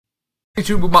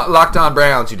To Locked On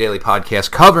Browns, your daily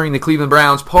podcast covering the Cleveland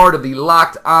Browns, part of the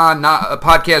Locked On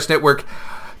Podcast Network.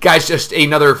 Guys, just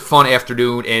another fun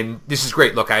afternoon, and this is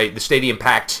great. Look, the stadium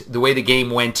packed, the way the game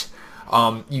went.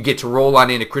 You get to roll on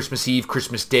into Christmas Eve,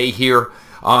 Christmas Day here.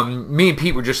 Me and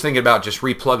Pete were just thinking about just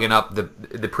replugging up the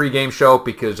pregame show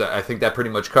because I think that pretty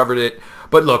much covered it.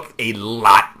 But look, a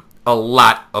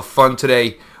lot of fun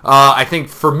today. I think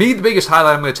for me, the biggest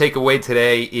highlight I'm going to take away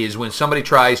today is when somebody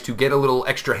tries to get a little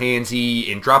extra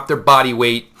handsy and drop their body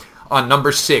weight on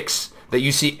number 6, that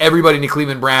you see everybody in the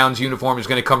Cleveland Browns uniform is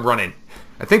going to come running.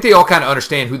 I think they all kind of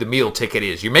understand who the meal ticket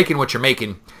is. You're making what you're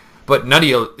making, but none of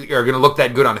you are going to look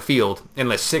that good on the field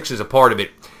unless 6 is a part of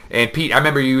it. And Pete, I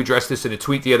remember you addressed this in a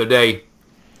tweet the other day.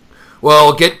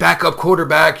 Well, get backup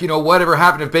quarterback, whatever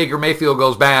happened if Baker Mayfield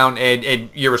goes down,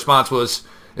 and your response was,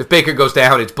 if Baker goes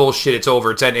down, it's bullshit, it's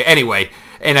over, it's ending. Anyway,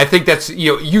 and I think that's,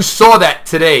 you saw that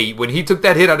today when he took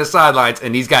that hit on the sidelines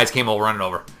and these guys came all running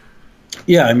over.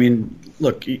 Yeah, I mean,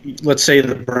 look, let's say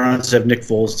the Browns have Nick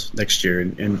Foles next year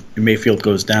and Mayfield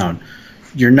goes down.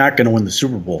 You're not going to win the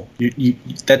Super Bowl.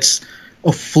 That's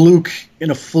a fluke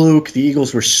in a fluke. The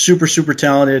Eagles were super, super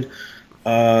talented.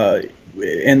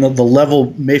 And the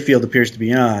level Mayfield appears to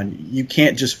be on, you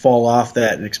can't just fall off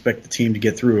that and expect the team to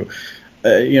get through.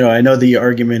 I know the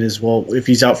argument is, well, if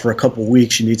he's out for a couple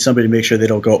weeks, you need somebody to make sure they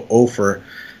don't go over,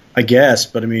 I guess.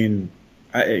 But, I mean,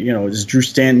 is Drew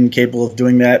Stanton capable of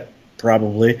doing that?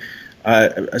 Probably.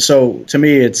 So, to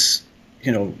me, it's,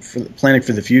 for planning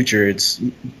for the future, it's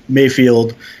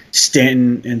Mayfield,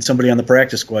 Stanton, and somebody on the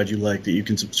practice squad you like that you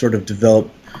can sort of develop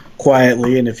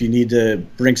quietly. And if you need to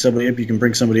bring somebody up, you can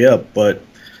bring somebody up. But,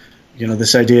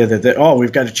 this idea that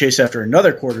we've got to chase after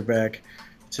another quarterback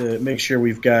to make sure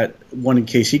we've got one in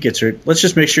case he gets hurt. Let's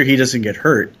just make sure he doesn't get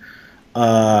hurt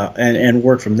and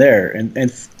work from there.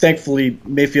 And thankfully,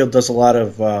 Mayfield does a lot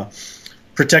of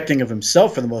protecting of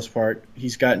himself for the most part.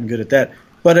 He's gotten good at that.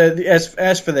 But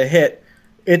as for the hit,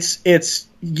 it's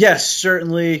yes,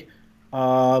 certainly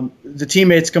the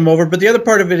teammates come over. But the other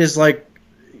part of it is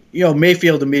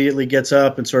Mayfield immediately gets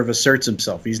up and sort of asserts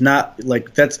himself. He's not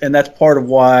that's part of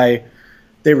why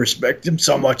they respect him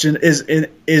so much and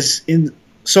is in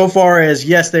so far as,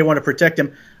 yes, they want to protect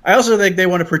him. I also think they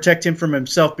want to protect him from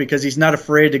himself because he's not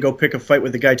afraid to go pick a fight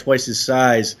with a guy twice his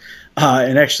size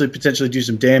and actually potentially do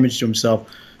some damage to himself.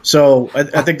 So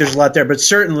I think there's a lot there. But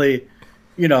certainly,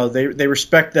 they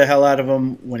respect the hell out of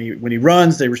him when he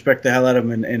runs. They respect the hell out of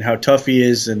him and how tough he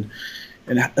is and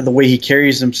the way he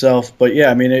carries himself. But, yeah,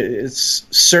 I mean, it's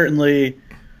certainly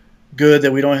good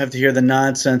that we don't have to hear the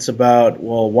nonsense about,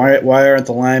 well, why aren't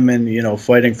the linemen,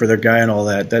 fighting for their guy and all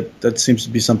that. That seems to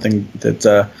be something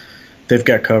that they've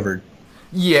got covered.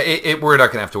 Yeah, we're not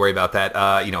going to have to worry about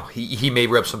that. He may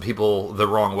rub some people the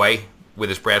wrong way with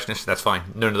his brashness. That's fine.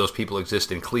 None of those people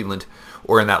exist in Cleveland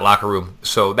or in that locker room,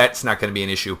 so that's not going to be an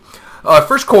issue.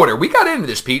 First quarter, we got into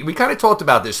this, Pete. We kind of talked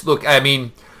about this. Look, I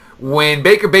mean, when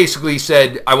Baker basically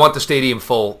said, I want the stadium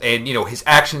full, and, his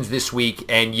actions this week,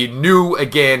 and you knew,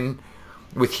 again,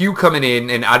 with Hugh coming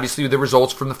in, and obviously the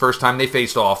results from the first time they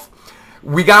faced off,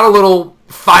 we got a little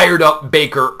fired up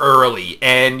Baker early.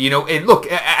 And, and look,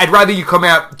 I'd rather you come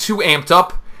out too amped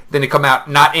up than to come out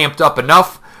not amped up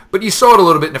enough, but you saw it a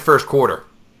little bit in the first quarter.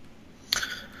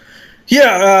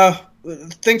 Yeah,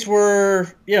 things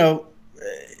were,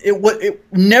 it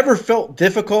never felt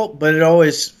difficult, but it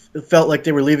always felt like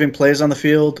they were leaving plays on the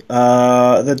field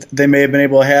that they may have been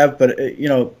able to have. But,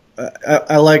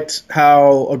 I liked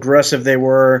how aggressive they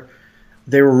were.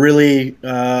 They were really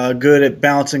good at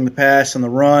balancing the pass and the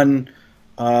run.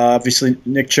 Obviously,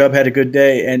 Nick Chubb had a good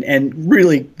day. And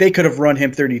really, they could have run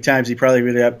him 30 times. He probably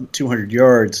would have had 200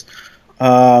 yards.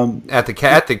 At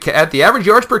the average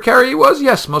yards per carry he was?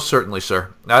 Yes, most certainly,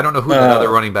 sir. I don't know who that other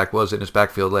running back was in his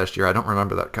backfield last year. I don't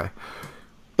remember that guy.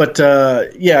 But,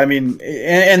 yeah, I mean,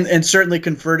 and certainly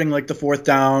converting the fourth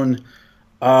down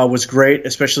was great,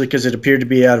 especially because it appeared to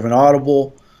be out of an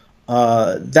audible.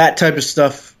 That type of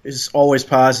stuff is always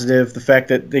positive. The fact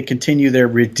that they continue their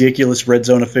ridiculous red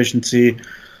zone efficiency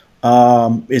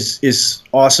is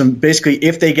awesome. Basically,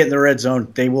 if they get in the red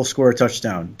zone, they will score a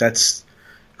touchdown. That's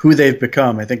who they've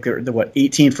become. I think they're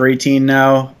 18 for 18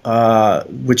 now,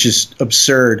 which is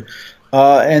absurd.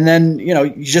 And then,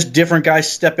 just different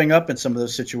guys stepping up in some of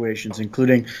those situations,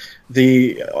 including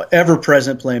the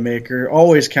ever-present playmaker,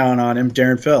 always count on him,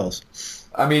 Darren Fells.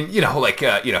 I mean,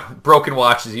 broken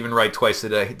watch is even right twice a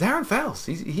day. Darren Fells,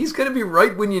 he's going to be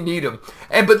right when you need him.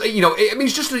 But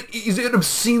he's an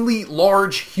obscenely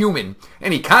large human,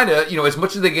 and he kind of, as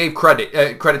much as they gave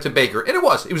credit to Baker, and it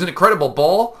was an incredible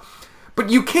ball, but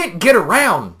you can't get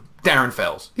around Darren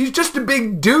Fells. He's just a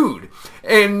big dude.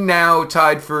 And now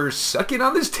tied for second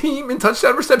on this team in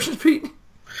touchdown receptions, Pete.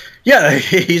 Yeah,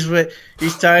 he's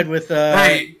tied with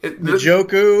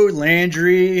Njoku,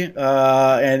 Landry,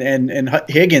 and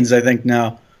Higgins, I think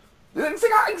now.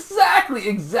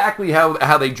 Exactly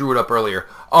how they drew it up earlier.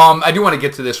 I do want to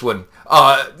get to this one.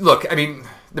 Look, I mean,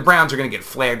 the Browns are going to get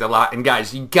flagged a lot, and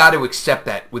guys, you got to accept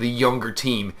that with a younger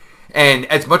team. And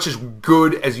as much as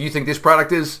good as you think this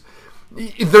product is,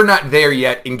 they're not there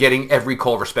yet in getting every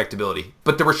call respectability.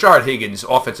 But the Rashard Higgins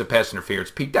offensive pass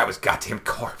interference, Pete, that was goddamn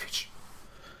garbage.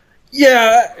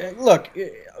 Yeah, look.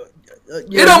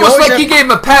 It almost like he gave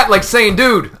him a pat, like saying,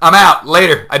 "Dude, I'm out.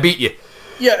 Later, I beat you."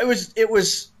 Yeah, it was.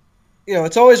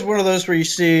 It's always one of those where you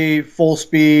see full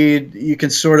speed. You can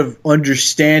sort of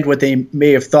understand what they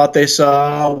may have thought they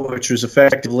saw, which was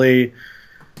effectively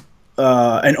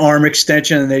an arm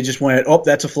extension, and they just went, "Oh,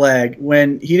 that's a flag."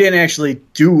 When he didn't actually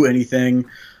do anything,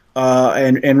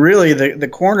 and really the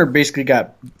corner basically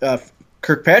got.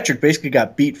 Kirkpatrick basically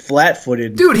got beat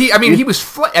flat-footed. Dude, he was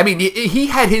flat. I mean, he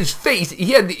had his face.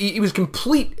 He was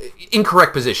complete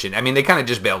incorrect position. I mean, they kind of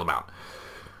just bailed him out.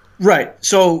 Right.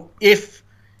 So if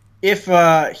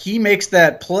he makes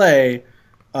that play,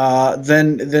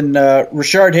 then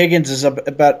Rashard Higgins is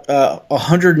about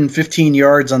 115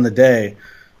 yards on the day.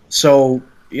 So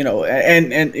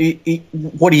and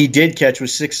what he did catch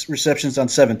was 6 receptions on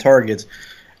 7 targets.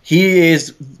 He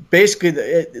is basically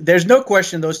there's no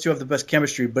question those two have the best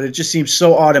chemistry, but it just seems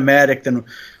so automatic that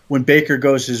when Baker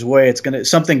goes his way,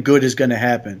 something good is going to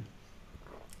happen.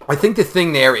 I think the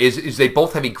thing there is they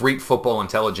both have a great football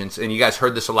intelligence, and you guys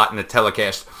heard this a lot in the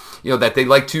telecast, that they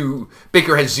like to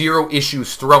Baker has zero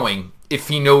issues throwing if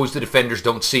he knows the defenders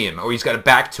don't see him or he's got a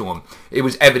back to him. It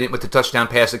was evident with the touchdown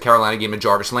pass the Carolina game to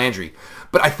Jarvis Landry.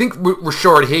 But I think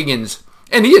Rashard Higgins,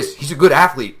 and he's a good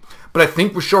athlete, but I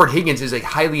think Rashard Higgins is a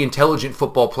highly intelligent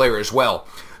football player as well.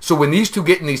 So when these two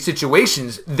get in these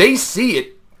situations, they see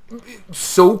it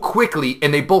so quickly,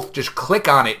 and they both just click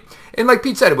on it. And like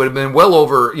Pete said, it would have been well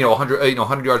over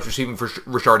 100 yards receiving for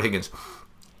Rashard Higgins.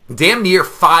 Damn near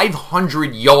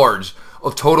 500 yards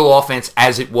of total offense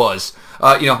as it was.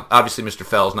 Obviously Mr.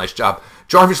 Fells, nice job.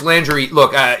 Jarvis Landry,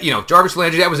 look, Jarvis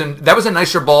Landry, that was a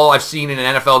nicer ball I've seen in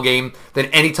an NFL game than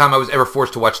any time I was ever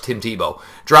forced to watch Tim Tebow.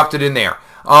 Dropped it in there.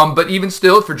 But even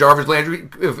still, for Jarvis Landry,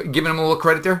 giving him a little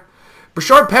credit there,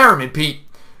 Breshad Perriman, Pete,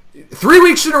 3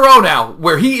 weeks in a row now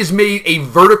where he has made a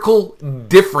vertical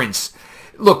difference.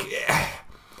 Look,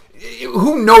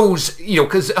 who knows,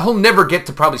 because he'll never get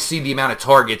to probably see the amount of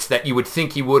targets that you would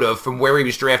think he would have from where he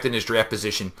was drafted in his draft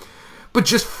position. But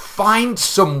just find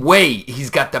some way. He's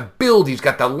got the build, he's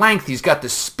got the length, he's got the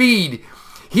speed.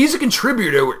 He's a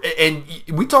contributor, and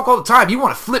we talk all the time, you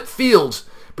want to flip fields.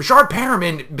 Breshad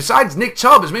Perriman, besides Nick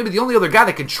Chubb, is maybe the only other guy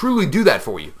that can truly do that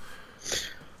for you.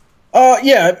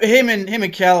 Yeah, him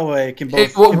and Callaway can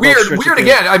both. Weird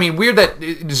again. I mean, weird that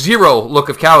zero look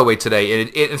of Callaway today,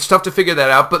 and it's tough to figure that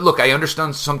out. But look, I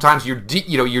understand sometimes you're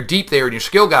deep there and your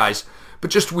skill guys,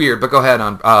 but just weird. But go ahead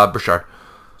on Breshad.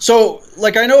 So,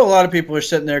 I know a lot of people are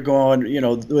sitting there going,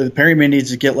 Perryman needs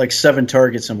to get 7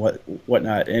 targets and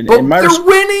whatnot. And they're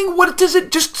winning. What does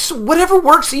it? Just whatever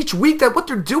works each week. That what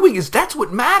they're doing that's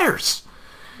what matters.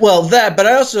 Well, but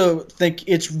I also think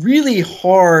it's really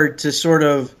hard to sort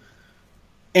of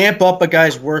amp up a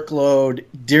guy's workload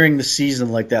during the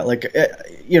season like that.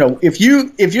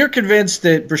 If you're convinced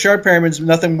that Breshad Perriman's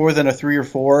nothing more than a 3 or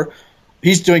 4.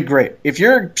 He's doing great. If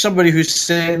you're somebody who's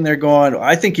sitting there going,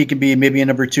 I think he could be maybe a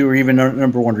number 2 or even a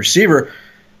number 1 receiver,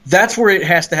 that's where it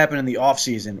has to happen in the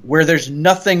offseason, where there's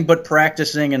nothing but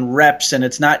practicing and reps, and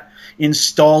it's not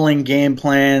installing game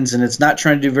plans, and it's not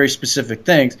trying to do very specific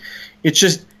things. It's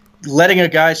just letting a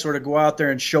guy sort of go out there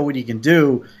and show what he can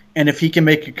do, and if he can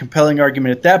make a compelling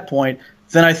argument at that point,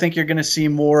 then I think you're going to see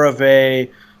more of a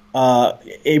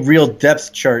real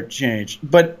depth chart change.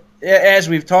 But as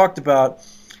we've talked about,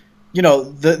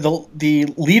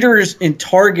 the leaders in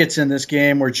targets in this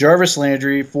game were Jarvis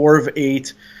Landry, 4 of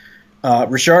 8,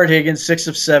 Rashard Higgins, 6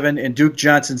 of 7, and Duke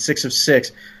Johnson, 6 of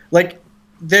 6.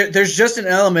 There's just an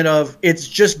element of it's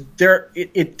just there.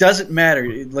 It doesn't matter.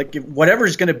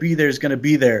 Whatever's going to be there is going to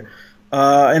be there.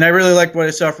 And I really liked what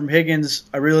I saw from Higgins.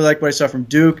 I really liked what I saw from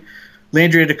Duke.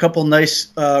 Landry had a couple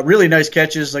really nice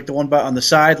catches, like the one on the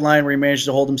sideline where he managed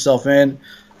to hold himself in,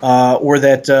 or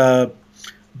that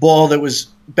ball that was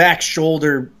back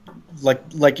shoulder,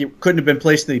 like it couldn't have been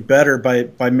placed any better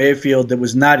by Mayfield. That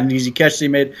was not an easy catch they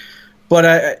made.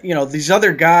 But these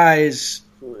other guys,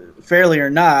 fairly or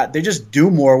not, they just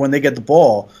do more when they get the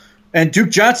ball. And Duke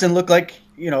Johnson looked like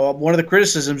one of the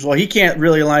criticisms. Well, he can't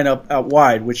really line up out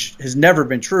wide, which has never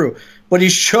been true. But he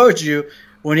showed you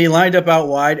when he lined up out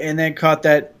wide and then caught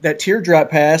that teardrop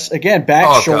pass, again,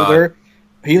 back shoulder. God.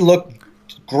 He looked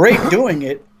great doing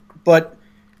it, but,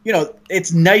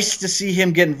 it's nice to see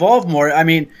him get involved more. I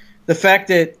mean, the fact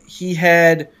that he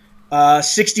had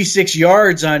 66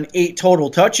 yards on 8 total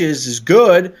touches is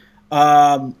good.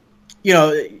 I'd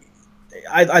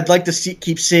like to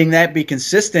keep seeing that be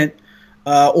consistent,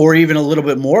 or even a little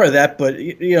bit more of that. But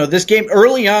this game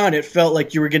early on, it felt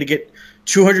like you were going to get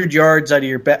 200 yards out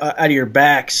of your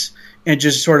backs and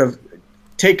just sort of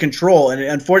take control. And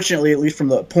unfortunately, at least from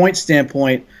the point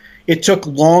standpoint, it took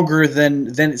longer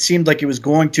than it seemed like it was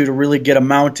going to really get a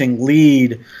mounting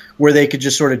lead where they could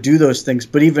just sort of do those things.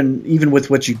 But even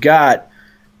with what you got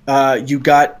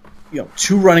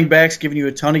 2 running backs giving you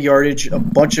a ton of yardage, a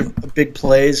bunch of big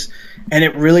plays, and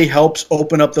it really helps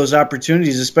open up those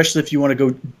opportunities, especially if you want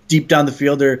to go deep down the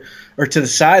field or to the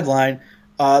sideline,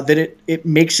 that it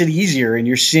makes it easier. And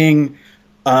you're seeing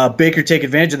Baker take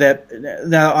advantage of that.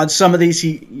 Now, on some of these,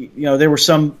 there were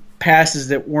some passes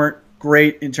that weren't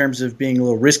great in terms of being a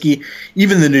little risky.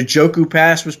 Even the Njoku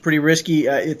pass was pretty risky.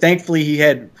 Thankfully, he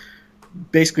had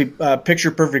basically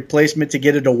picture-perfect placement to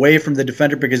get it away from the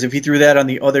defender, because if he threw that on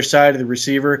the other side of the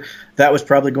receiver, that was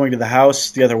probably going to the house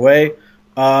the other way.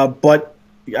 But,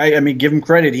 I mean, give him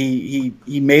credit. He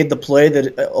made the play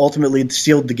that ultimately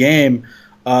sealed the game,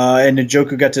 and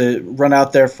Njoku got to run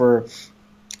out there for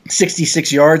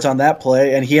 66 yards on that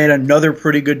play, and he had another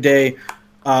pretty good day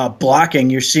blocking.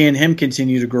 You're seeing him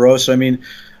continue to grow. So, I mean,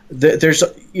 there's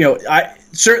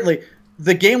certainly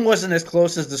the game wasn't as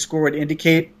close as the score would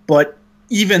indicate, but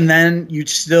even then, you'd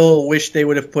still wish they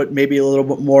would have put maybe a little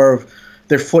bit more of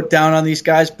their foot down on these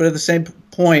guys. But at the same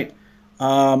point,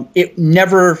 it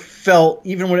never felt,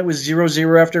 even when it was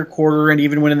 0-0 after a quarter, and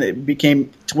even when it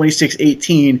became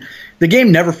 26-18, the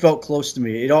game never felt close to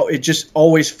me. It just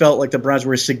always felt like the Browns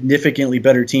were a significantly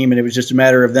better team, and it was just a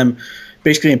matter of them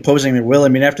basically imposing their will. I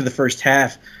mean, after the first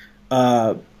half,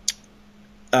 what's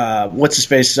his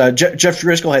face? Jeff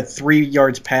Driscoll had 3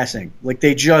 yards passing. Like,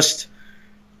 they just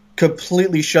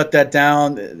completely shut that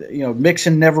down.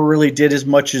 Mixon never really did as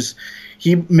much as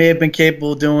he may have been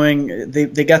capable of doing.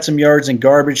 They got some yards in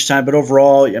garbage time, but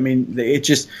overall, I mean,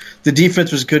 the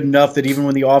defense was good enough that even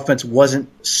when the offense wasn't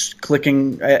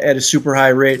clicking at a super high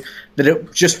rate, that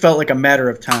it just felt like a matter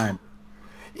of time.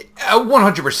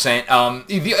 100%.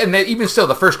 And even still,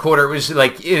 the first quarter was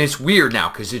like, and it's weird now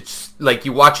because it's like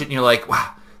you watch it and you're like,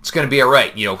 wow, it's going to be all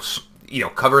right.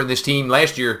 Covering this team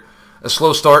last year, a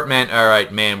slow start meant, all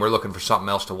right, man, we're looking for something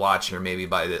else to watch here maybe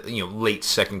by the late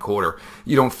second quarter.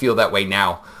 You don't feel that way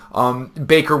now.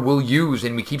 Baker will use,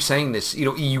 and we keep saying this,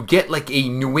 you get like a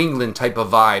New England type of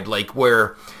vibe, like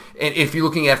where, and if you're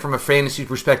looking at it from a fantasy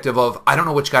perspective of, I don't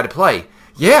know which guy to play.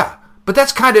 Yeah. But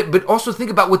that's but also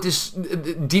think about what this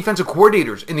defensive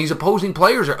coordinators and these opposing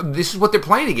players this is what they're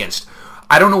playing against.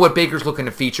 I don't know what Baker's looking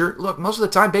to feature. Look, most of the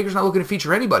time, Baker's not looking to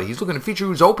feature anybody. He's looking to feature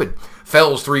who's open.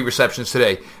 Fells, 3 receptions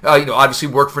today. Obviously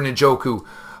worked for Njoku.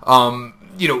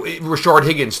 Rashard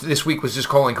Higgins this week was his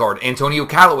calling card. Antonio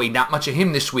Callaway, not much of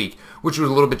him this week, which was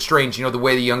a little bit strange, the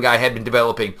way the young guy had been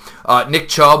developing. Nick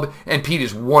Chubb, and Pete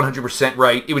is 100%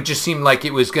 right. It would just seem like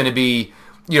it was going to be,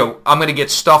 I'm going to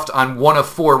get stuffed on 1 of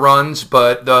 4 runs,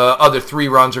 but the other 3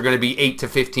 runs are going to be 8 to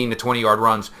 15 to 20-yard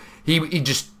runs. He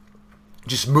just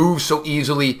moves so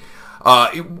easily.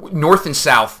 North and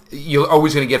south, you're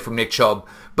always going to get from Nick Chubb,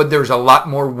 but there's a lot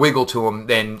more wiggle to him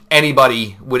than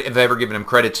anybody would have ever given him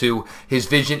credit to. His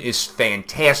vision is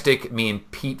fantastic. Me and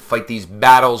Pete fight these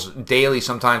battles daily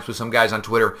sometimes with some guys on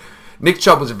Twitter. Nick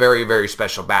Chubb was a very, very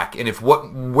special back, and if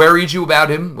what worried you about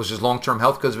him was his long-term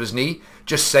health because of his knee,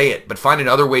 just say it, but finding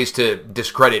other ways to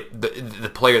discredit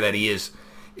the player that he is.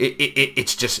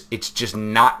 It's just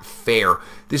not fair.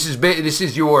 This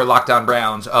is your Locked On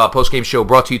Browns post-game show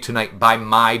brought to you tonight by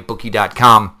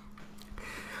MyBookie.com.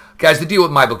 Guys, the deal with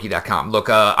MyBookie.com.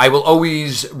 Look, I will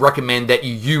always recommend that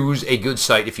you use a good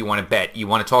site if you want to bet. You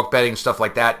want to talk betting, stuff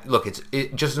like that. Look, it's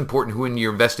just as important who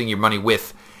you're investing your money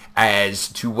with as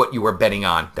to what you are betting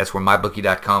on. That's where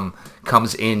MyBookie.com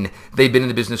comes in. They've been in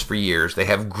the business for years. They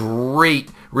have great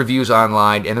reviews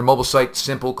online, and their mobile site,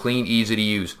 simple, clean, easy to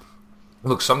use.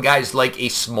 Look, some guys like a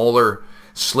smaller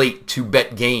slate to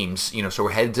bet games, so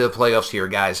we're headed to the playoffs here,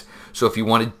 guys. So if you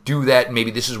want to do that,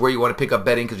 maybe this is where you want to pick up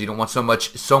betting because you don't want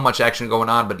so much action going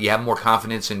on, but you have more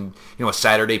confidence in a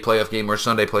Saturday playoff game or a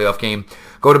Sunday playoff game.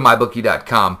 Go to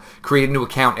MyBookie.com. Create a new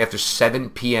account after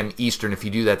 7 p.m. Eastern. If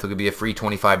you do that, they'll give you a free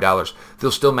 $25.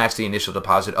 They'll still match the initial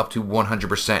deposit up to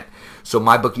 100%. So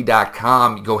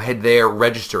MyBookie.com, go ahead there,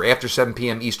 register after 7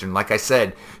 p.m. Eastern. Like I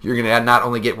said, you're going to not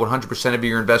only get 100% of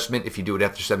your investment if you do it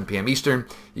after 7 p.m. Eastern,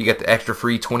 you get the extra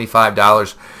free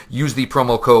 $25. Use the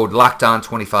promo code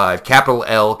LOCKEDON25, capital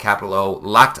L, capital O,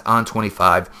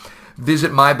 LOCKEDON25.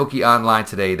 Visit MyBookie online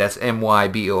today. That's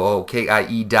MyBookie.com.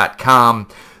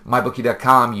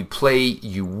 MyBookie.com. You play,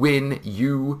 you win,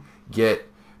 you get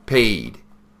paid.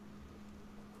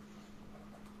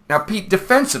 Now, Pete,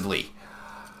 defensively,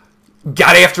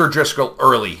 got after Driscoll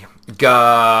early.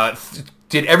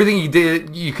 Did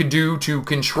everything you could do to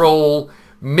control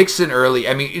Mixon early.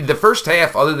 I mean, the first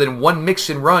half, other than one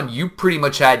Mixon run, you pretty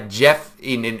much had Jeff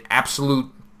in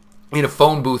a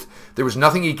phone booth. There was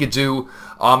nothing he could do.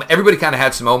 Everybody kind of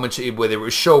had some moments, whether it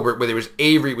was Schobert, whether it was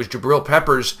Avery, it was Jabril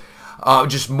Peppers,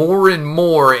 just more and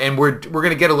more. And we're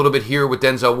going to get a little bit here with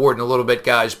Denzel Ward in a little bit,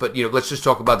 guys. But let's just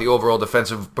talk about the overall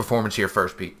defensive performance here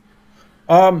first, Pete.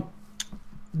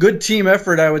 Good team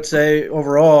effort, I would say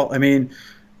overall. I mean,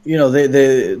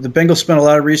 the Bengals spent a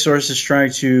lot of resources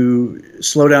trying to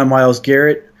slow down Myles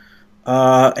Garrett.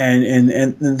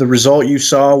 And the result you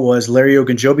saw was Larry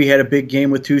Ogunjobi had a big game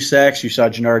with 2 sacks. You saw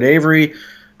Jannard Avery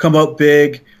come up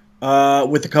big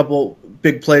with a couple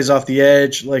big plays off the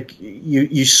edge. Like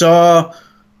you saw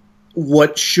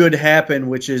what should happen,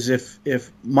 which is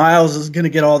if Myles is going to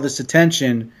get all this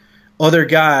attention, other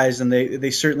guys, and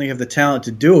they certainly have the talent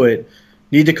to do it,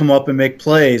 need to come up and make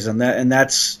plays, and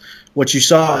that's what you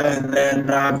saw. And then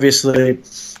obviously,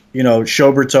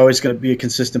 Schobert's always going to be a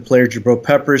consistent player. Jabril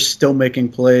Peppers still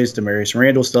making plays. Demarius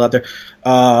Randall still out there.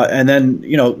 And then,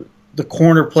 the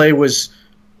corner play was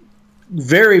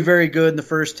very, very good in the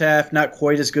first half. Not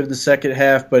quite as good in the second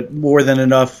half, but more than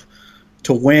enough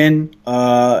to win. They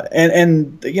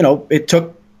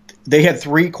had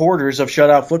 3 quarters of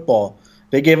shutout football.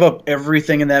 They gave up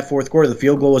everything in that fourth quarter. The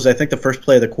field goal was, I think, the first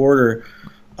play of the quarter.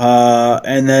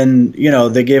 And then,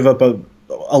 they gave up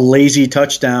a lazy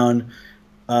touchdown.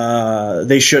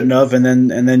 They shouldn't have, and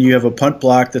then you have a punt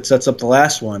block that sets up the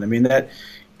last one. I mean, that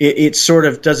it sort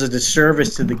of does a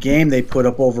disservice to the game they put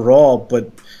up overall.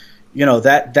 But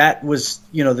that was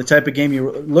the type of game you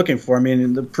were looking for. I mean,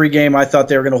 in the pregame, I thought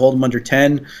they were going to hold them under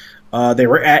 10. They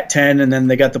were at 10, and then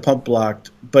they got the punt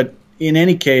blocked. But in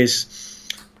any case,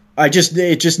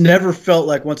 it just never felt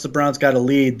like once the Browns got a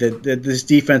lead that this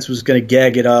defense was going to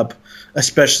gag it up,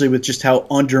 especially with just how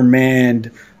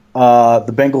undermanned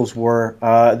the Bengals were.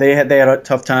 They had a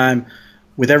tough time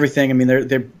with everything. I mean,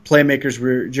 their playmakers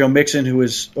were Joe Mixon, who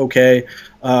was okay,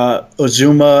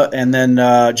 Ozuma, and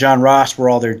then John Ross were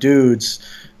all their dudes.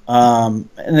 And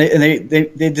they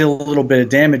did a little bit of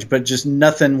damage, but just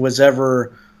nothing was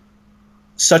ever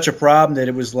such a problem that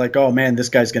it was like, oh man, this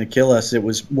guy's going to kill us. It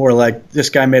was more like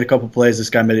this guy made a couple plays, this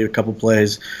guy made a couple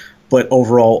plays, but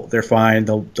overall they're fine.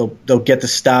 They'll get the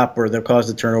stop, or they'll cause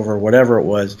the turnover, or whatever it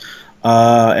was.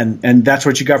 And that's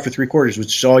what you got for 3 quarters,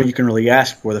 which is all you can really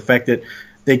ask for. The fact that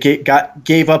they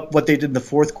gave up what they did in the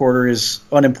fourth quarter is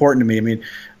unimportant to me. I mean,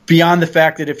 beyond the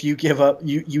fact that if you give up,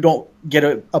 you don't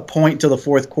get a point until the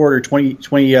fourth quarter.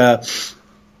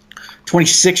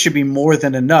 26 should be more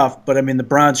than enough, but I mean the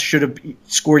Browns should have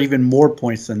scored even more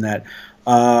points than that,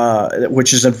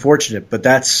 which is unfortunate. But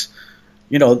that's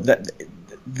that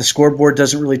the scoreboard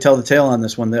doesn't really tell the tale on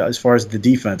this one as far as the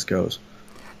defense goes.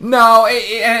 No,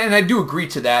 and I do agree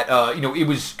to that. It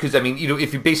was because, I mean,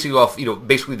 if you basically off,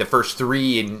 basically the first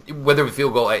 3, and whether the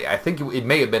field goal, I think it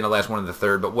may have been the last one in the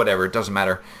third, but whatever, it doesn't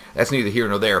matter. That's neither here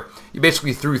nor there. You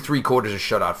basically threw 3 quarters of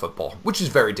shutout football, which is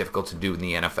very difficult to do in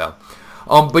the NFL.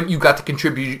 But you got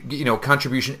the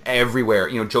contribution everywhere.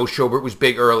 Joe Schobert was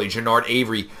big early. Jannard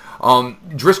Avery,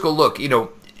 Driscoll. Look,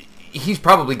 he's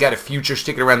probably got a future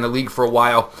sticking around the league for a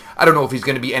while. I don't know if he's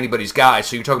going to be anybody's guy.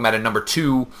 So you're talking about a number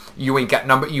 2. You ain't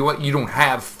got you don't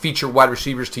have feature wide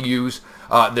receivers to use.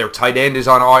 Their tight end is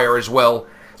on IR as well.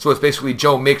 So it's basically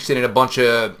Joe Mixon and a bunch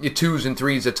of 2s and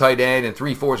 3s at tight end and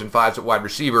 3, 4s and 5s at wide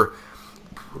receiver.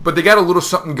 But they got a little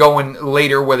something going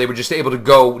later where they were just able to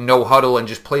go no huddle and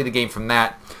just play the game from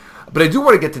that. But I do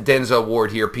want to get to Denzel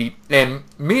Ward here, Pete. And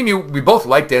me and you, we both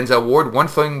like Denzel Ward. One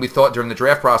thing we thought during the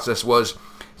draft process was,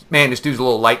 man, this dude's a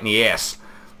little light in the ass.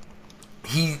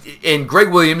 And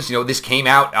Greg Williams, this came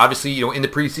out, obviously, in the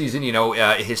preseason,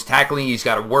 his tackling, he's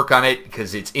got to work on it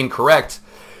because it's incorrect.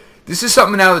 This is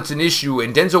something now that's an issue,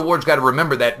 and Denzel Ward's got to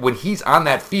remember that when he's on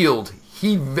that field,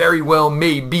 he very well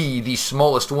may be the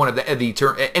smallest one of any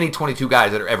 22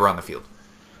 guys that are ever on the field.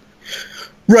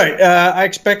 Right. I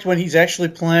expect when he's actually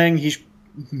playing, he's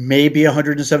maybe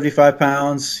 175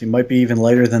 pounds. He might be even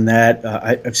lighter than that.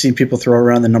 I've seen people throw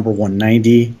around the number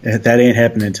 190. That ain't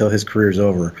happening until his career's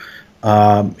over.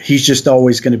 He's just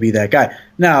always going to be that guy.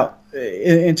 Now,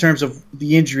 in terms of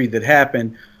the injury that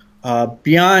happened,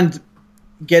 beyond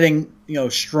getting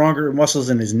stronger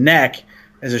muscles in his neck,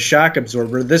 as a shock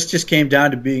absorber. This just came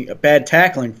down to being a bad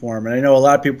tackling for him. And I know a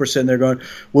lot of people are sitting there going,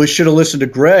 well, he should have listened to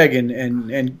Greg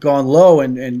and gone low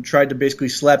and tried to basically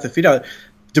slap the feet out.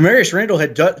 Demarius Randall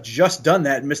had just done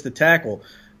that and missed the tackle.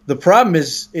 The problem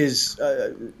is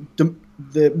the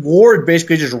Ward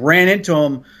basically just ran into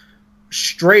him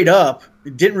straight up.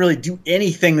 It didn't really do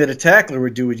anything that a tackler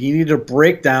would do. He needed to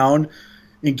break down,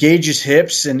 engage his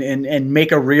hips, and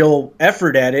make a real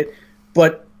effort at it.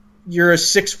 But you're a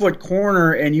 6-foot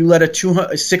corner, and you let a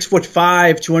 6'5",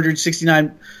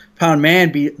 269-pound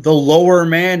man be the lower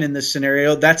man in this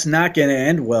scenario. That's not going to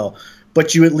end well.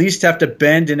 But you at least have to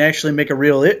bend and actually make a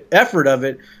real effort of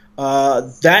it.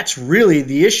 That's really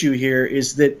the issue here,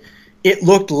 is that it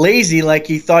looked lazy, like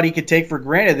he thought he could take for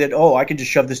granted that, I can just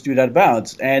shove this dude out of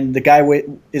bounds. And the guy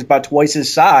is about twice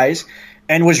his size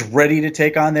and was ready to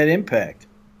take on that impact.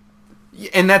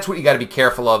 And that's what you got to be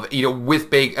careful of,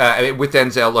 with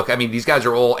Denzel. Look, I mean, these guys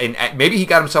are all, and maybe he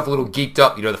got himself a little geeked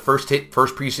up. The first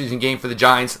preseason game for the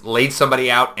Giants, laid somebody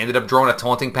out, ended up drawing a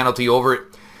taunting penalty over it.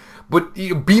 But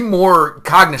be more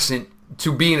cognizant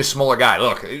to being a smaller guy.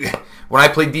 Look, when I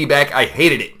played D-back, I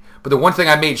hated it. But the one thing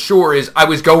I made sure is I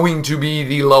was going to be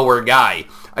the lower guy.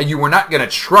 You were not going to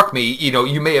truck me.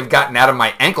 You may have gotten out of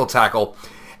my ankle tackle,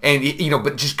 and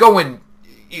but just going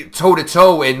toe to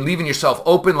toe and leaving yourself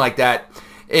open like that,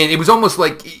 and it was almost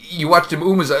like you watched him.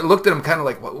 I looked at him kind of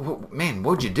like, man,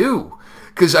 what'd you do?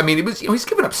 Because I mean, it was he's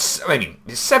giving up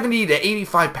 70 to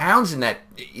 85 pounds in that.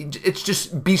 It's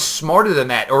just be smarter than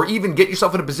that, or even get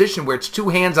yourself in a position where it's two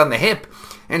hands on the hip,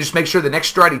 and just make sure the next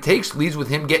stride he takes leads with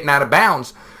him getting out of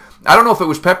bounds. I don't know if it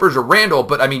was Peppers or Randall,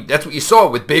 but I mean, that's what you saw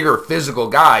with bigger physical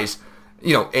guys,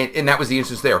 and that was the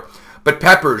instance there. But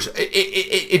Peppers,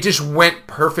 it just went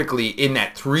perfectly in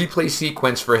that 3-play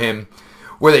sequence for him,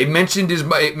 where they mentioned his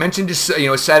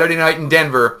Saturday night in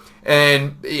Denver,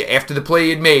 and after the play he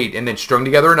had made, and then strung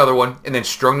together another one, and then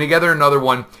strung together another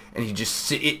one, and he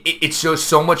just it's just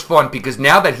so much fun, because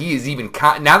now that he is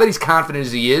now that he's confident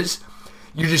as he is,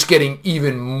 you're just getting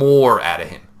even more out of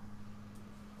him.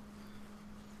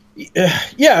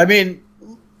 Yeah, I mean,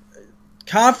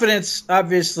 confidence,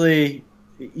 obviously,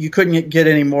 you couldn't get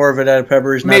any more of it out of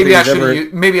Peppers. Maybe I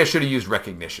should have used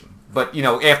recognition. But,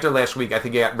 after last week, I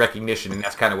think I got recognition, and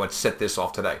that's kind of what set this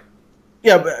off today.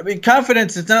 Yeah, but I mean,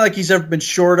 confidence, it's not like he's ever been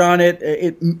short on it.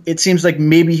 It seems like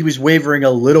maybe he was wavering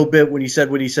a little bit when he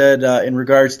said what he said in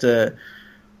regards to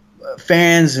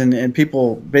fans and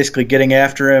people basically getting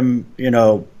after him,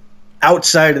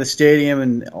 outside of the stadium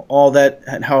and all that,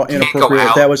 and how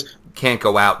inappropriate that was. Can't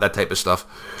go out, that type of stuff.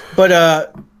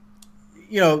 But,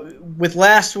 with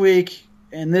last week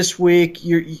and this week,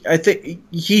 I think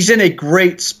he's in a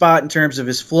great spot in terms of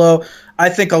his flow. I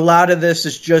think a lot of this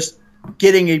is just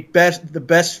getting the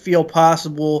best feel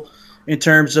possible in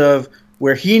terms of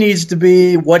where he needs to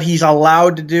be, what he's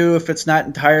allowed to do if it's not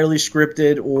entirely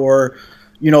scripted, or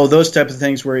those types of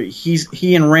things where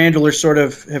he and Randall are sort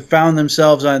of have found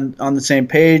themselves on the same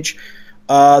page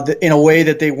in a way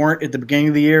that they weren't at the beginning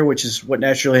of the year, which is what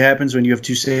naturally happens when you have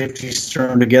two safeties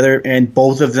thrown together and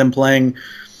both of them playing.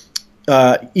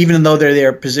 Even though they're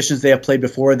their positions they have played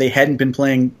before, they hadn't been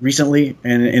playing recently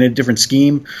and in a different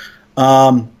scheme.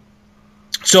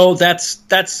 So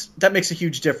that makes a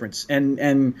huge difference.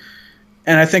 And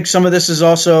I think some of this is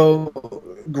also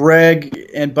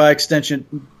Greg and by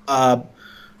extension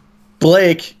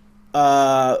Blake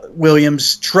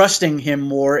Williams trusting him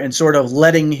more and sort of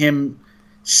letting him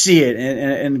see it.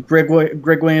 And Greg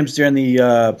Williams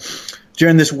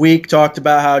during this week talked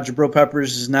about how Jabril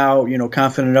Peppers is now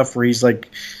confident enough where he's like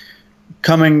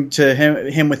coming to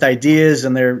him with ideas,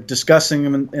 and they're discussing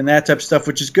them and that type of stuff,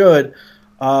 which is good.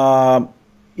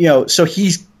 So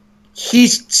he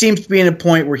seems to be in a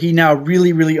point where he now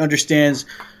really, really understands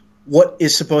what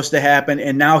is supposed to happen,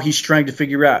 and now he's trying to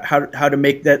figure out how to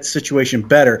make that situation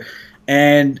better.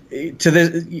 And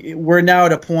we're now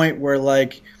at a point where,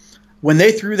 like, when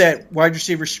they threw that wide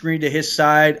receiver screen to his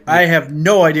side, I have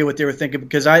no idea what they were thinking,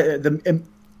 because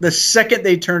the second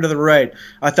they turned to the right,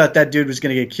 I thought that dude was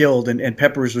going to get killed, and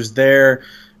Peppers was there,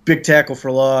 big tackle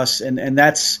for loss, and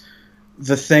that's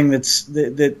the thing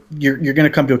that you're going to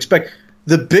come to expect.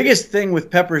 The biggest thing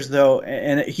with Peppers, though,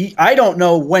 and I don't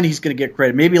know when he's going to get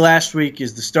credit. Maybe last week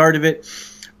is the start of it,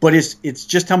 but it's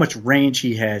just how much range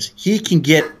he has. He can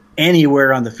get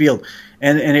anywhere on the field.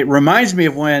 And it reminds me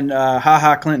of when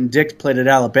Clinton Dix played at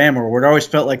Alabama, where it always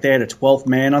felt like they had a 12th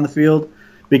man on the field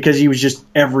because he was just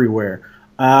everywhere.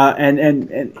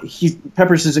 And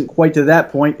Peppers isn't quite to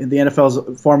that point. The NFL is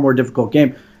a far more difficult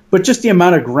game. But just the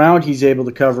amount of ground he's able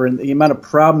to cover and the amount of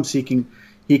problems he can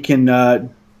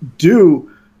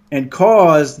do and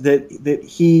cause that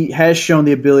he has shown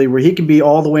the ability where he can be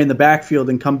all the way in the backfield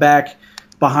and come back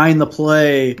behind the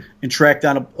play and track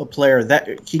down a player. That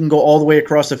he can go all the way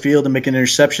across the field and make an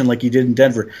interception like he did in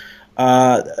Denver.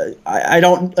 I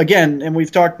don't, again, and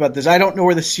we've talked about this, I don't know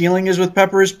where the ceiling is with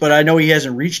Peppers, but I know he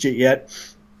hasn't reached it yet,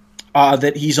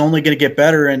 that he's only going to get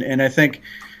better. And I think,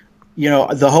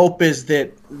 the hope is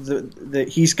that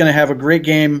he's going to have a great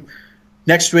game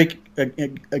next week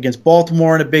against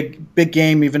Baltimore in a big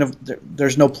game, even if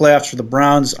there's no playoffs for the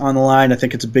Browns on the line. I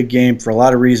think it's a big game for a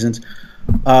lot of reasons.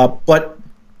 But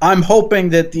I'm hoping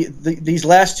that these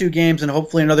last two games and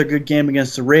hopefully another good game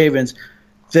against the Ravens,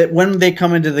 that when they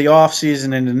come into the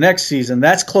offseason and the next season,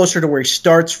 that's closer to where he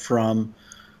starts from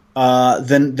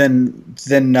than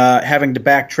having to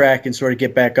backtrack and sort of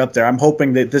get back up there. I'm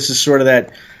hoping that this is sort of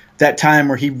that time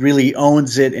where he really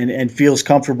owns it and feels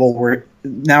comfortable, where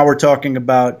now we're talking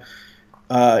about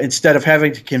instead of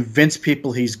having to convince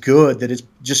people he's good, that it's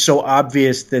just so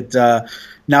obvious that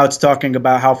now it's talking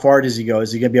about how far does he go?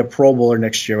 Is he going to be a Pro Bowler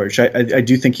next year? Which I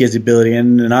do think he has the ability.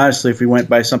 And honestly, if we went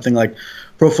by something like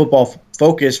Pro Football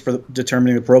Focus for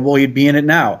determining the Pro Bowl, he'd be in it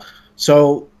now.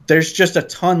 So there's just a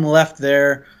ton left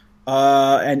there.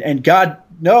 And God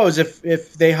knows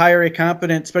if they hire a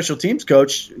competent special teams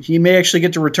coach, he may actually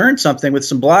get to return something with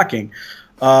some blocking.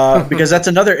 Because that's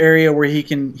another area where he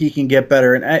can get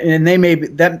better. And they may be,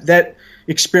 that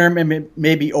experiment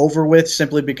may be over with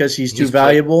simply because he's too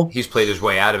valuable. He's played his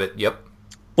way out of it. Yep.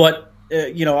 But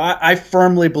I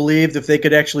firmly believe if they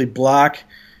could actually block,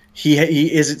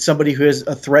 he isn't somebody who is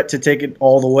a threat to take it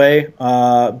all the way.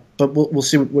 But we'll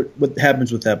see what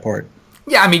happens with that part.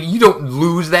 Yeah, I mean, you don't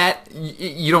lose that.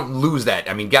 You don't lose that.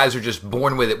 I mean, guys are just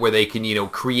born with it, where they can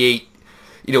create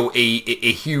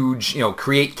a huge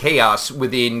create chaos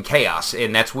within chaos,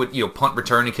 and that's what punt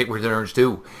return and kick returners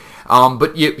do.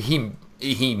 But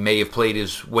he may have played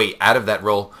his way out of that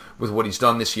role with what he's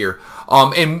done this year.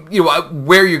 And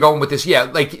where you're going with this, yeah,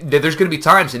 like there's going to be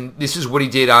times, and this is what he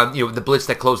did on the blitz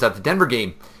that closed out the Denver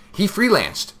game. He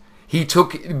freelanced. He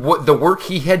took the work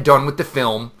he had done with the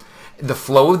film, the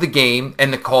flow of the game,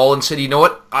 and the call, and said, you know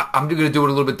what, I'm going to do it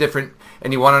a little bit different.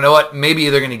 And you want to know what? Maybe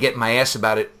they're going to get my ass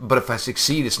about it, but if I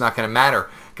succeed, it's not going to matter.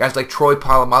 Guys like Troy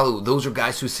Polamalu, those are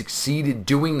guys who succeeded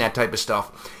doing that type of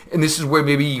stuff. And this is where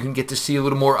maybe you can get to see a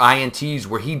little more INTs,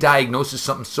 where he diagnoses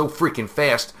something so freaking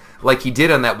fast, like he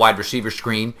did on that wide receiver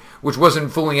screen, which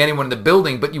wasn't fooling anyone in the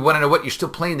building, but you want to know what? You're still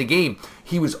playing the game.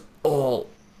 He was all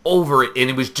over it, and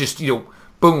it was just,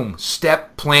 boom,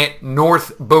 step, plant,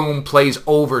 north, boom, plays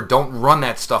over. Don't run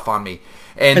that stuff on me.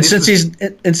 And since he's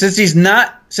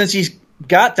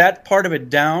got that part of it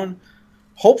down,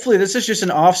 hopefully this is just an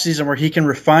offseason where he can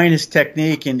refine his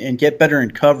technique and get better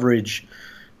in coverage.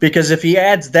 Because if he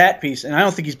adds that piece, and I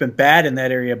don't think he's been bad in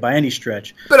that area by any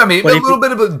stretch. But I mean, a little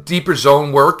bit of a deeper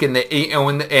zone work and the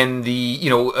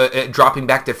dropping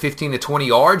back to 15 to 20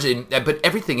 yards, but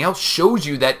everything else shows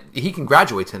you that he can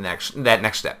graduate to that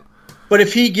next step. But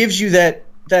if he gives you that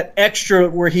extra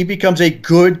where he becomes a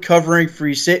good covering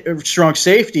strong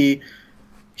safety,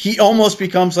 he almost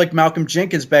becomes like Malcolm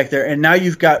Jenkins back there. And now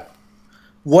you've got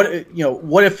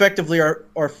what effectively are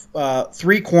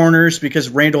three corners, because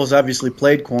Randall has obviously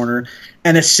played corner,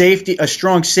 and a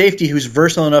strong safety who's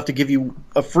versatile enough to give you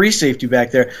a free safety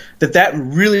back there, that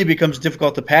really becomes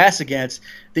difficult to pass against,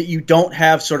 that you don't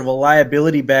have sort of a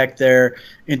liability back there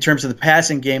in terms of the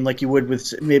passing game like you would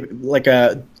with maybe like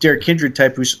a Derek Kindred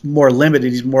type who's more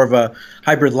limited. He's more of a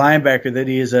hybrid linebacker than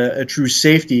he is a true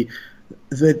safety.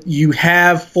 That you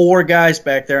have four guys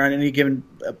back there on any given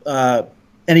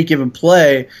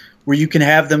play where you can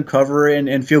have them cover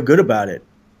and feel good about it.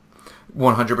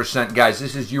 100%. Guys,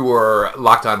 this is your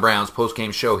Locked On Browns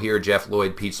post-game show here. Jeff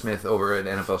Lloyd, Pete Smith over at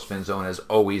NFL Spin Zone as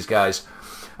always, guys.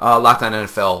 Locked On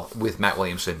NFL with Matt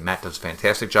Williamson. Matt does a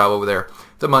fantastic job over there.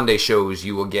 The Monday shows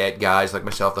you will get guys like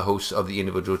myself, the hosts of the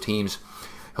individual teams.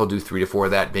 He'll do 3 to 4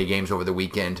 of that, big games over the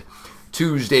weekend.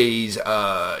 Tuesdays,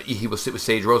 he will sit with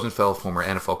Sage Rosenfeld, former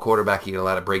NFL quarterback. He get a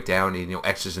lot of breakdown,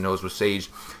 X's and O's with Sage.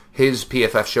 His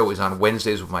PFF show is on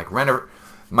Wednesdays with Mike Renner.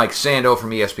 Mike Sando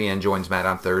from ESPN joins Matt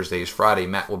on Thursdays. Friday,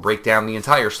 Matt will break down the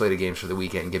entire slate of games for the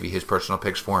weekend and give you his personal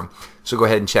picks for him. So go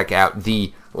ahead and check out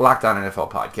the Locked On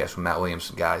NFL podcast with Matt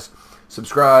Williamson, guys.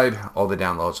 Subscribe, all the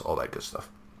downloads, all that good stuff.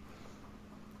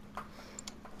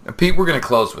 Now, Pete, we're going to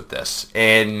close with this.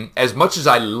 And as much as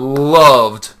I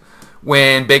loved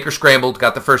when Baker scrambled,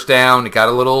 got the first down, it got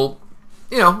a little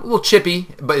chippy,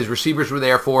 but his receivers were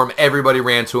there for him. Everybody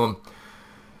ran to him.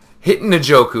 Hitting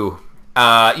Njoku,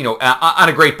 on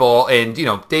a great ball, and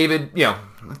David,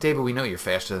 we know you're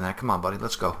faster than that. Come on, buddy,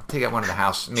 let's go. Take out one of the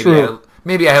house.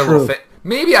 Maybe I had a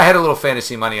Maybe I had a little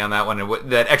fantasy money on that one,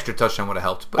 and that extra touchdown would have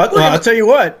helped. But I'll tell you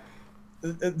what,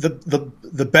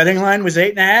 the betting line was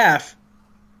 8.5.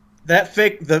 That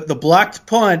the blocked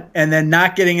punt and then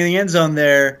not getting in the end zone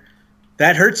there,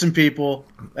 that hurt some people.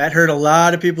 That hurt a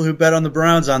lot of people who bet on the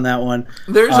Browns on that one.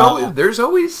 There's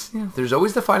always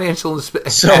the financial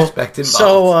aspect involved.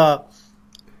 So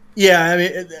yeah, I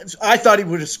mean, I thought he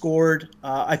would have scored.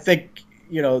 I think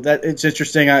that it's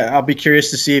interesting. I'll be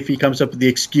curious to see if he comes up with the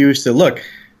excuse that look,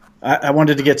 I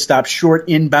wanted to get stopped short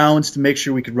inbounds to make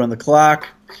sure we could run the clock.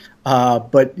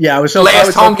 But yeah, I was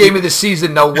last home game of the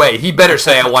season. No way. He better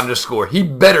say I wanted to score. He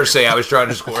better say I was trying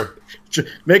to score.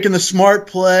 Making the smart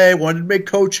play, wanted to make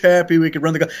coach happy. We could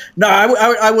run the go. No,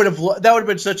 I would have. That would have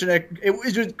been such it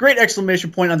was a great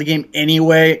exclamation point on the game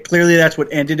anyway. Clearly, that's what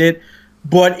ended it.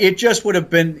 But it just would have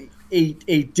been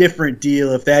a different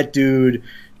deal if that dude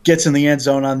gets in the end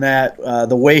zone on that.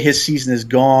 The way his season has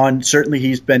gone, certainly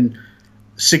he's been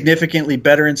significantly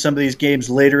better in some of these games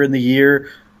later in the year.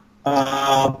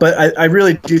 But I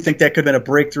really do think that could have been a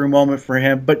breakthrough moment for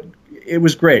him. But it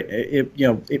was great.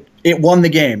 It won the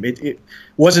game. It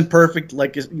wasn't perfect.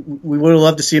 Like we would have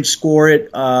loved to see him score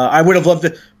it. I would have loved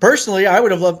it personally. I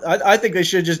would have loved. I think they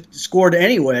should have just scored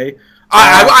anyway.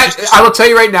 I will tell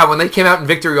you right now, when they came out in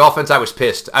victory offense, I was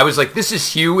pissed. I was like, this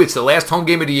is Hugh. It's the last home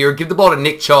game of the year. Give the ball to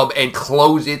Nick Chubb and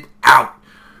close it out.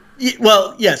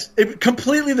 Well, yes,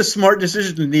 completely the smart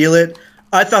decision to kneel it.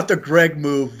 I thought the Greg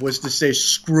move was to say,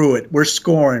 screw it. We're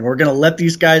scoring. We're going to let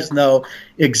these guys know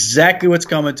exactly what's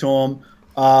coming to them.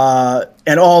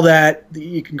 And all that.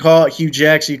 You can call it Hugh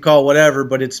Jackson, you call it whatever,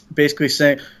 but it's basically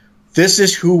saying, this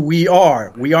is who we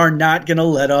are. We are not going to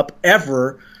let up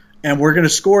ever, and we're going to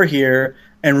score here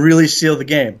and really seal the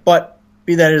game. But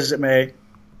be that as it may,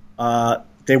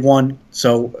 they won,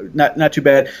 so not too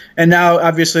bad. And now,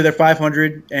 obviously, they're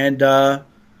 500, and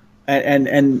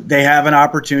they have an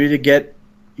opportunity to get,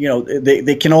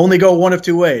 they can only go one of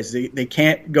two ways. They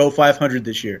can't go 500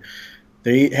 this year.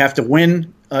 They have to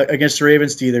win against the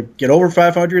Ravens to either get over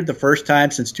 500 the first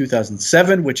time since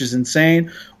 2007, which is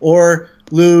insane, or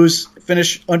lose,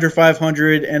 finish under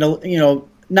 500, and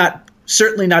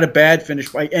certainly not a bad finish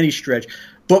by any stretch,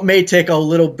 but may take a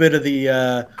little bit of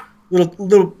the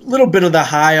little bit of the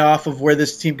high off of where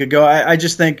this team could go. I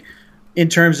just think, in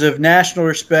terms of national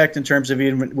respect, in terms of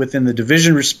even within the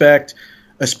division respect,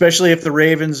 especially if the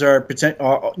Ravens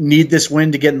need this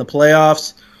win to get in the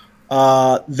playoffs,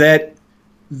 that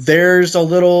there's a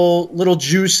little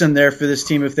juice in there for this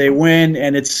team if they win,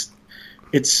 and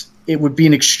it would be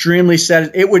an extremely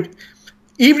sad. It would,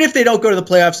 even if they don't go to the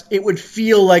playoffs, it would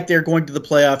feel like they're going to the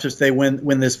playoffs if they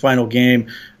win this final game,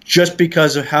 just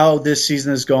because of how this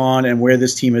season has gone and where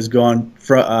this team has gone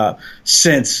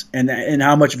since, and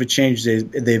how much of a change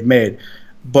they've made.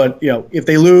 But if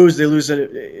they lose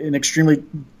an extremely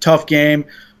tough game.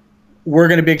 We're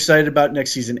going to be excited about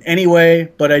next season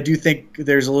anyway, but I do think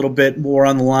there's a little bit more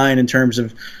on the line in terms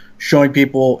of showing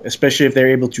people, especially if they're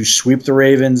able to sweep the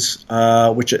Ravens,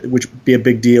 which would be a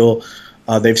big deal.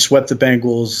 They've swept the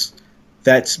Bengals.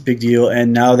 That's a big deal,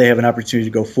 and now they have an opportunity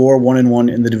to go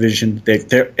 4-1-1 in the division.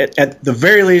 They're at the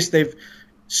very least, they've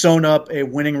sewn up a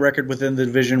winning record within the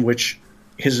division, which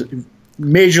is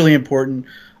majorly important.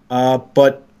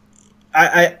 But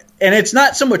and it's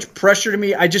not so much pressure to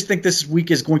me. I just think this week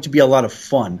is going to be a lot of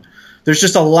fun. There's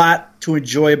just a lot to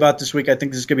enjoy about this week. I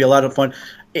think this is going to be a lot of fun.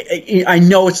 I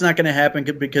know it's not going to happen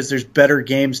because there's better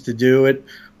games to do it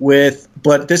with,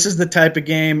 but this is the type of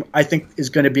game I think is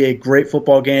going to be a great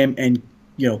football game and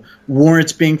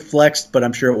warrants being flexed, but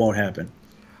I'm sure it won't happen.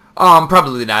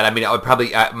 Probably not. I mean, I would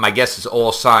probably. My guess is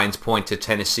all signs point to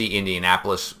Tennessee,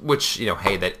 Indianapolis, which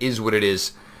hey, that is what it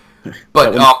is.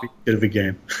 But that wouldn't be good of a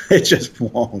game. It just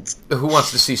won't. Who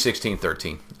wants to see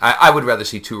 16-13? I would rather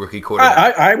see two rookie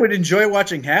quarterbacks. I would enjoy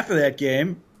watching half of that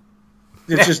game.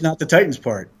 It's just not the Titans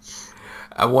part.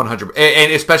 100,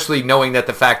 and especially knowing that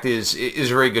the fact is a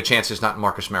very good chance it's not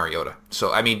Marcus Mariota.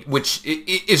 So I mean, which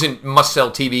isn't must-sell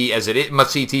TV as it is,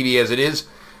 must-see TV as it is,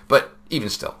 but even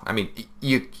still, I mean,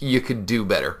 you could do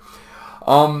better.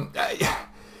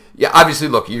 Yeah, obviously,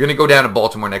 look, you're going to go down to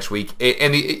Baltimore next week.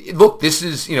 And look, this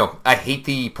is, I hate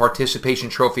the participation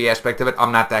trophy aspect of it.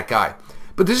 I'm not that guy.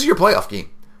 But this is your playoff game.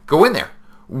 Go in there.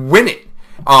 Win it.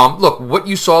 Look, what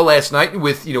you saw last night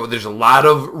with, there's a lot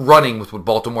of running with what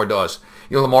Baltimore does.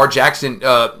 Lamar Jackson,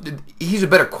 he's a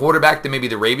better quarterback than maybe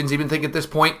the Ravens even think at this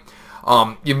point.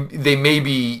 They may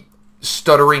be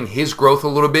stuttering his growth a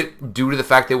little bit due to the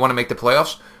fact they want to make the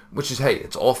playoffs. Which is, hey,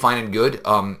 it's all fine and good.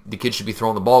 The kid should be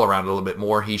throwing the ball around a little bit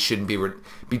more. He shouldn't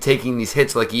be taking these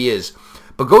hits like he is.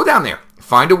 But go down there.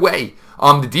 Find a way.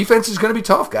 The defense is going to be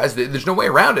tough, guys. There's no way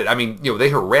around it. I mean, they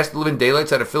harassed the living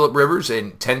daylights out of Phillip Rivers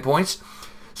and 10 points.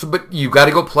 So, but you got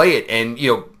to go play it, and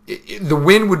the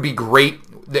win would be great,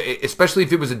 especially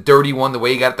if it was a dirty one, the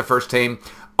way you got it the first time.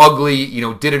 Ugly,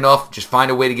 did enough, just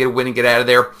find a way to get a win and get out of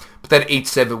there. But that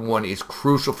 8-7-1 is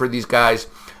crucial for these guys.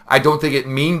 I don't think it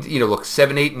means, look,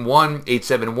 7-8-1,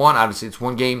 8-7-1, obviously it's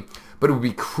one game, but it would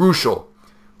be crucial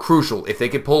if they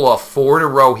could pull off 4 in a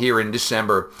row here in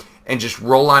December and just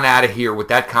roll on out of here with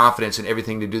that confidence and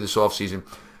everything to do this offseason.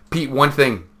 Pete, one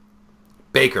thing,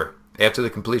 Baker, after the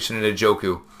completion of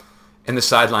Njoku and the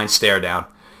sideline stare down.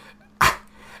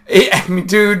 I mean,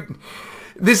 dude,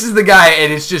 this is the guy,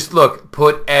 and it's just, look,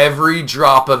 put every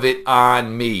drop of it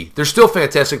on me. There's still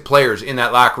fantastic players in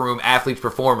that locker room, athletes,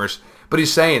 performers, but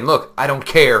he's saying, look, I don't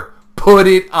care. Put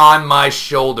it on my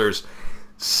shoulders.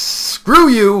 Screw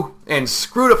you, and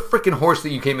screw the freaking horse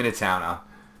that you came into town on.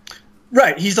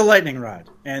 Right, he's a lightning rod,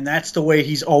 and that's the way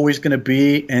he's always going to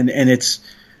be, and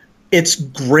it's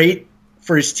great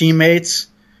for his teammates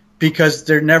because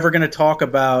they're never going to talk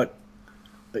about,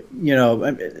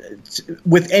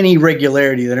 with any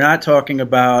regularity. They're not talking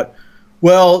about,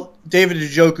 well, David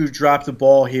Njoku dropped the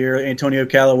ball here, Antonio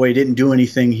Callaway didn't do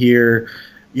anything here,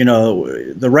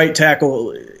 the right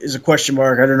tackle is a question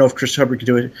mark. I don't know if Chris Hubbard can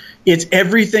do it. It's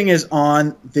everything is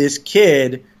on this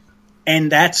kid, and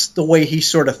that's the way he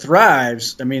sort of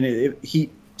thrives. I mean, he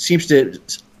seems to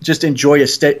just enjoy a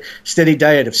steady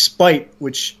diet of spite,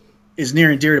 which is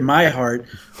near and dear to my heart.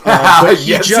 But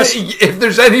yes, if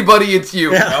there's anybody, it's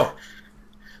you. Yeah.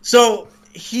 So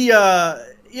he,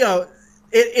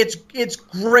 it's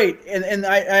great, and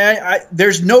I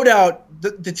there's no doubt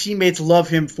the teammates love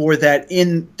him for that.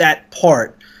 In that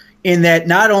part, in that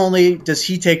not only does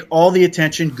he take all the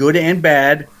attention, good and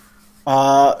bad,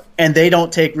 and they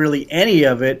don't take really any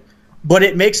of it, but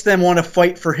it makes them want to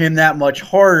fight for him that much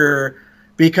harder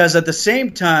because at the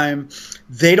same time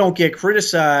they don't get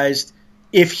criticized.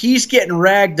 If he's getting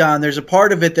ragged on, there's a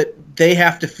part of it that they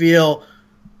have to feel,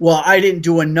 well, I didn't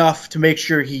do enough to make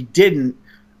sure he didn't.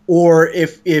 Or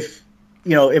if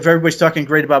everybody's talking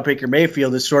great about Baker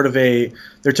Mayfield, it's sort of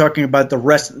they're talking about the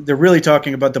rest. They're really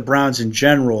talking about the Browns in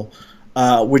general,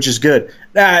 which is good.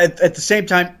 At the same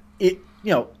time,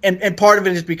 and part of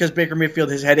it is because Baker Mayfield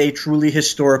has had a truly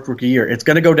historic rookie year. It's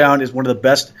going to go down as one of the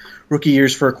best rookie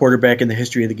years for a quarterback in the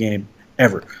history of the game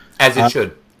ever. As it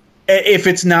should. If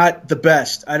it's not the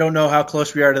best. I don't know how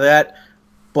close we are to that,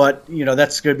 but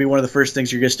that's going to be one of the first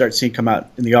things you're going to start seeing come out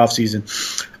in the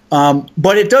offseason.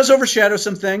 But it does overshadow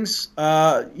some things.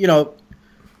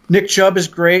 Nick Chubb is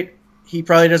great. He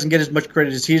probably doesn't get as much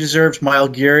credit as he deserves.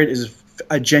 Myles Garrett is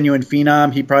a genuine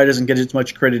phenom. He probably doesn't get as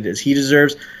much credit as he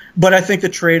deserves. But I think the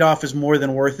trade-off is more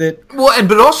than worth it. Well,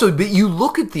 but you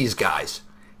look at these guys.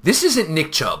 This isn't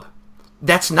Nick Chubb.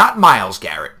 That's not Myles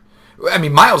Garrett. I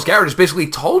mean, Myles Garrett has basically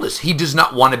told us he does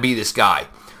not want to be this guy.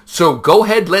 So go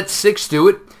ahead, let Six do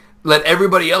it. Let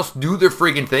everybody else do their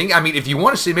freaking thing. I mean, if you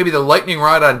want to see maybe the lightning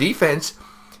rod on defense,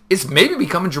 it's maybe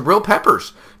becoming Jabril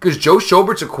Peppers. Because Joe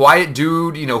Schobert's a quiet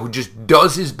dude, who just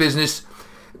does his business.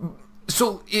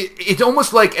 So it's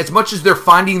almost like as much as they're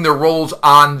finding their roles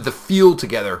on the field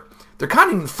together, they're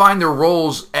kind of finding their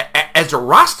roles as a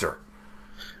roster.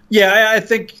 Yeah, I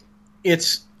think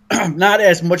it's not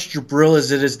as much Jabril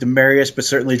as it is Demaryius, but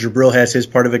certainly Jabril has his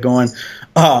part of it going.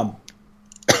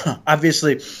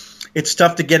 Obviously, it's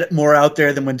tough to get it more out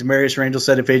there than when Demaryius Randall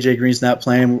said, if AJ Green's not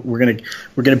playing, we're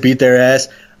gonna beat their ass.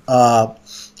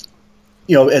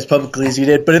 As publicly as he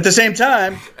did. But at the same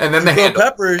time, and then Jabril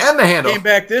Peppers came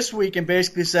back this week and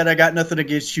basically said, I got nothing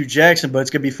against Hugh Jackson, but it's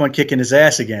gonna be fun kicking his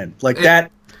ass again.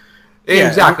 That. Yeah,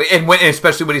 exactly. And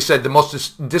especially when he said the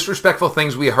most disrespectful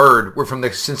things we heard were from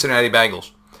the Cincinnati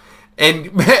Bengals.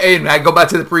 And I go back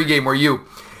to the pregame where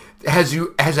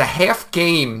has a half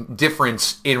game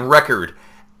difference in record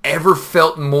ever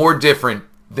felt more different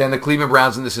than the Cleveland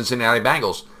Browns and the Cincinnati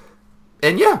Bengals?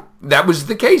 And yeah, that was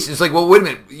the case. It's like, well, wait a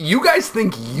minute. You guys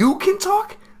think you can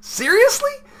talk?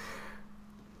 Seriously?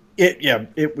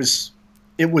 It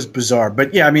was bizarre.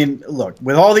 But yeah, I mean, look,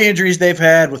 with all the injuries they've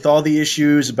had, with all the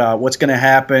issues about what's going to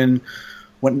happen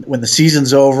when the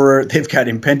season's over, they've got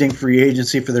impending free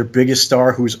agency for their biggest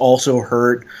star who's also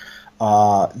hurt.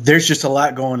 There's just a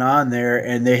lot going on there,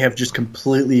 and they have just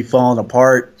completely fallen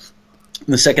apart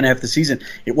in the second half of the season.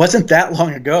 It wasn't that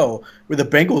long ago where the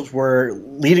Bengals were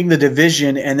leading the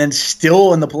division and then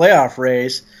still in the playoff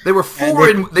race. They were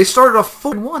they started off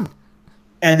 4-1.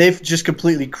 And they've just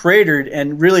completely cratered.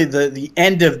 And really the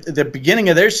end of the beginning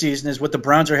of their season is what the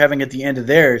Browns are having at the end of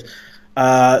theirs.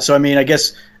 So, I mean, I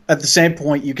guess at the same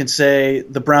point you can say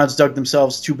the Browns dug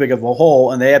themselves too big of a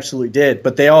hole, and they absolutely did.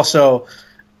 But they also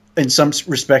in some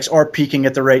respects, are peaking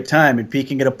at the right time and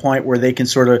peaking at a point where they can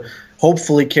sort of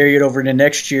hopefully carry it over to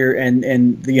next year.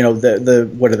 And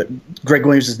Greg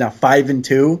Williams is now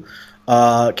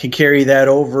 5-2, can carry that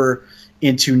over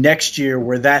into next year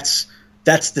where that's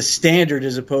the standard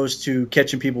as opposed to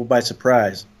catching people by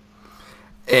surprise.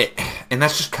 And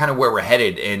that's just kind of where we're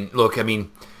headed. And look, I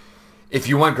mean, if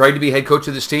you want Greg to be head coach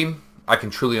of this team, I can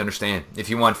truly understand. If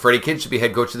you want Freddie Kitchens to be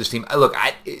head coach of this team, look,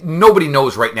 nobody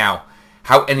knows right now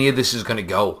how any of this is going to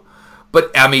go.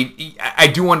 But, I mean, I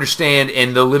do understand,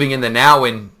 and the living in the now,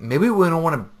 and maybe we don't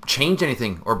want to change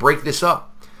anything or break this up.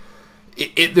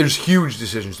 There's huge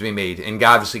decisions to be made, and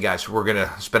obviously, guys, we're going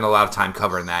to spend a lot of time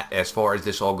covering that as far as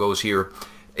this all goes here,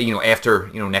 after,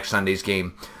 next Sunday's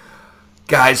game.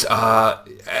 Guys,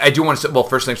 I do want to say, well,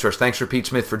 first things first, thanks for Pete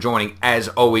Smith for joining. As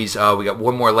always, we got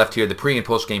one more left here. The pre- and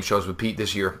post-game shows with Pete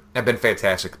this year have been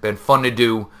fantastic. Been fun to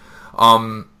do.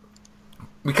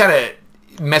 We kind of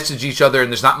message each other, and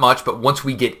there's not much, but once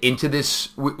we get into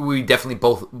this, we definitely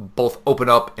both open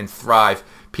up and thrive.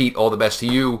 Pete, all the best to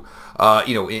you.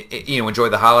 Enjoy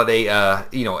the holiday,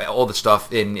 all the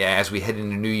stuff, and as we head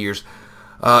into New Year's.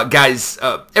 Guys,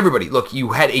 everybody, look,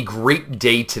 you had a great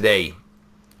day today.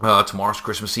 Tomorrow's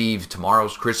Christmas Eve.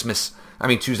 Tuesday's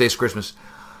Christmas.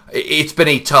 It's been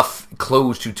a tough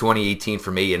close to 2018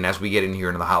 for me, and as we get in here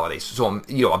into the holidays. So I'm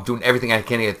doing everything I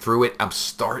can to get through it. I'm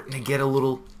starting to get a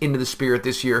little into the spirit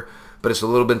this year, but it's a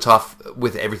little bit tough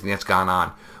with everything that's gone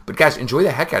on. But guys, enjoy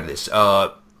the heck out of this.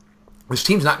 This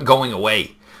team's not going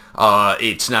away.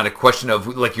 It's not a question of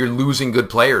like you're losing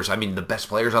good players. I mean, the best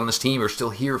players on this team are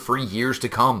still here for years to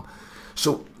come.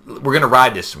 So we're going to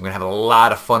ride this. We're going to have a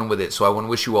lot of fun with it. So I want to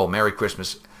wish you all Merry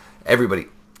Christmas. Everybody,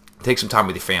 take some time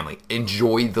with your family.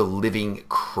 Enjoy the living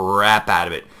crap out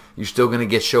of it. You're still going to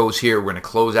get shows here. We're going to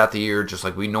close out the year just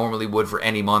like we normally would for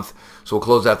any month. So we'll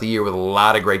close out the year with a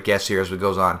lot of great guests here as it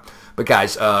goes on. But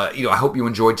guys, I hope you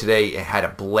enjoyed today and had a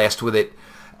blast with it.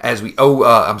 We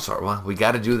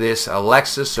got to do this.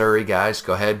 Alexa, Surrey, guys,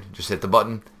 go ahead. Just hit the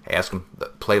button. Ask them,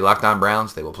 play Locked On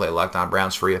Browns. They will play Locked On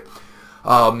Browns for you.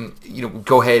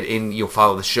 Go ahead and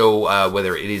follow the show,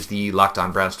 whether it is the Locked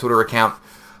On Browns Twitter account.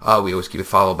 We always keep it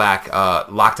follow back.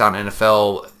 Locked On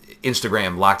NFL,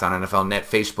 Instagram, Locked On NFL Net,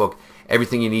 Facebook,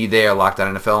 everything you need there. Locked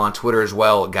On NFL on Twitter as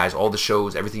well. Guys, all the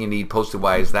shows, everything you need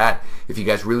posted-wise that. If you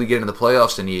guys really get into the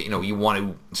playoffs and you want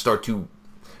to start to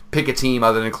pick a team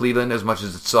other than Cleveland, as much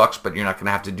as it sucks, but you're not going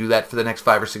to have to do that for the next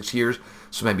 5 or 6 years.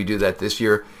 So maybe do that this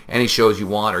year. Any shows you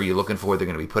want or you're looking for, they're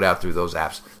going to be put out through those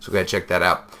apps. So go ahead and check that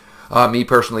out. Me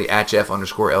personally, at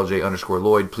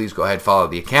Jeff_LJ_Lloyd. Please go ahead, follow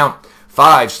the account.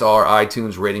 5-star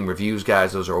iTunes rating reviews,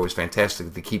 guys. Those are always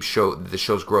fantastic to keep the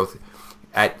show's growth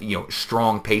at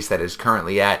strong pace that is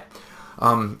currently at.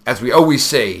 As we always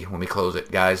say when we close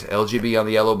it, guys, LGB on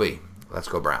the LOB. Let's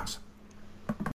go Browns.